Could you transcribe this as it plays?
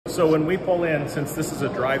So when we pull in, since this is a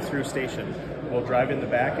drive-through station, we'll drive in the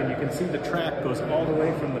back and you can see the track goes all the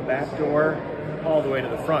way from the back door all the way to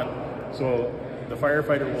the front. So the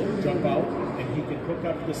firefighter will jump out and he can hook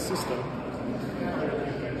up the system.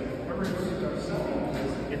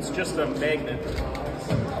 It's just a magnet,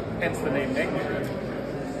 hence the name magnet.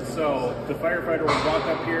 So the firefighter will walk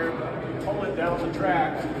up here, pull it down the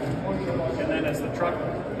track, and then as the truck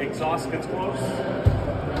exhaust gets close,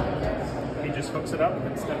 he just hooks it up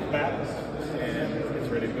and steps back, and it's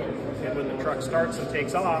ready to go. And when the truck starts and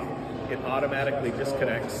takes off, it automatically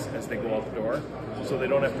disconnects as they go out the door, so they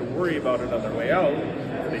don't have to worry about it on their way out.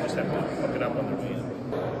 They just have to hook it up on their way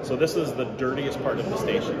in. So this is the dirtiest part of the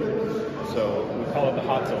station. So we call it the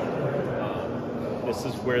hot zone. This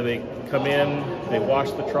is where they come in, they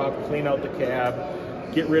wash the truck, clean out the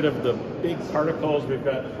cab, get rid of the big particles. We've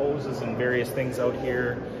got hoses and various things out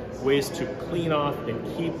here, ways to clean off and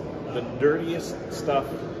keep the dirtiest stuff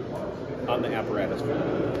on the apparatus.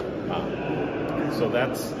 So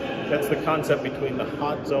that's the concept between the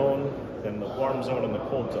hot zone and the warm zone and the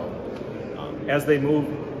cold zone. As they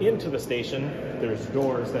move into the station, there's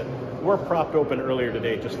doors that were propped open earlier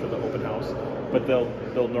today just for the open house, but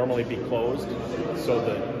they'll normally be closed. So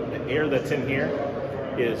the air that's in here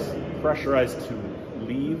is pressurized to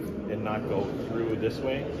leave and not go through this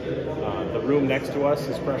way. The room next to us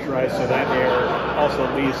is pressurized so that air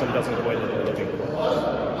also leaves and doesn't go into the living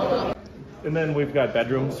room. And then we've got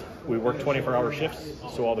bedrooms. We work 24-hour shifts,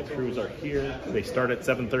 so all the crews are here. They start at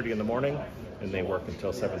 7:30 in the morning and they work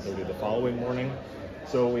until 7:30 the following morning.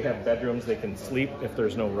 So we have bedrooms. They can sleep if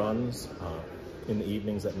there's no runs in the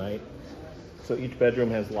evenings at night. So each bedroom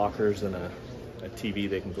has lockers and a TV.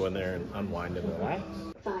 They can go in there and unwind and relax.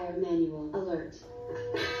 Fire manual alert.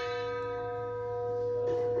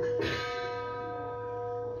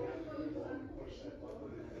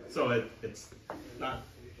 So it's not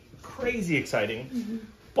crazy exciting,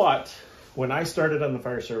 but when I started on the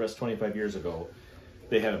fire service 25 years ago,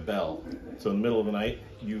 they had a bell. So in the middle of the night,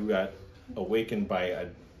 you got awakened by a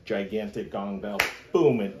gigantic gong bell.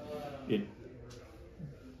 Boom!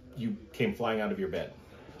 You came flying out of your bed.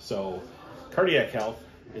 So cardiac health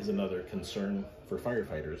is another concern for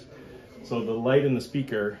firefighters. So the light in the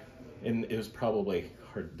speaker, and it was probably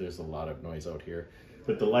hard, there's a lot of noise out here,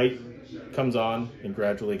 but the light comes on and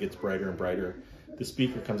gradually gets brighter and brighter. The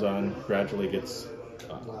speaker comes on, gradually gets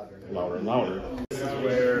louder and louder. This is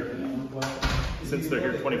where, since they're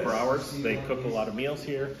here 24 hours, they cook a lot of meals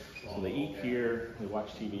here. So they eat here, they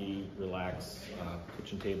watch TV, relax,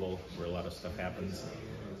 kitchen table where a lot of stuff happens.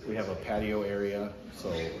 We have a patio area,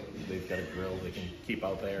 so they've got a grill they can keep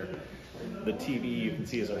out there. The TV you can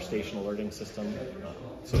see is our station alerting system.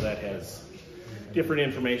 So that has different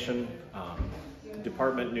information,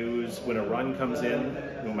 department news. When a run comes in,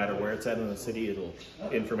 no matter where it's at in the city,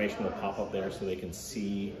 information will pop up there so they can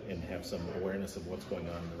see and have some awareness of what's going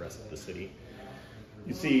on in the rest of the city.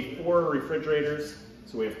 You see 4 refrigerators.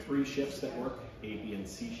 So we have 3 shifts that work, A, B, and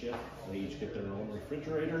C shift. They each get their own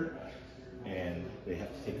refrigerator, and they have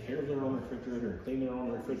to take care of their own refrigerator and clean their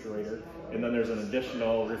own refrigerator. And then there's an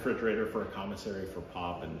additional refrigerator for a commissary for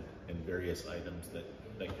pop and various items that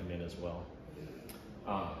come in as well.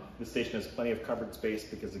 The station has plenty of covered space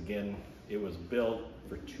because, again, it was built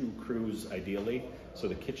for 2 crews ideally, so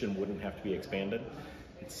the kitchen wouldn't have to be expanded.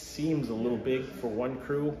 It seems a little big for 1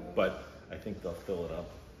 crew, but I think they'll fill it up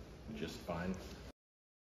just fine.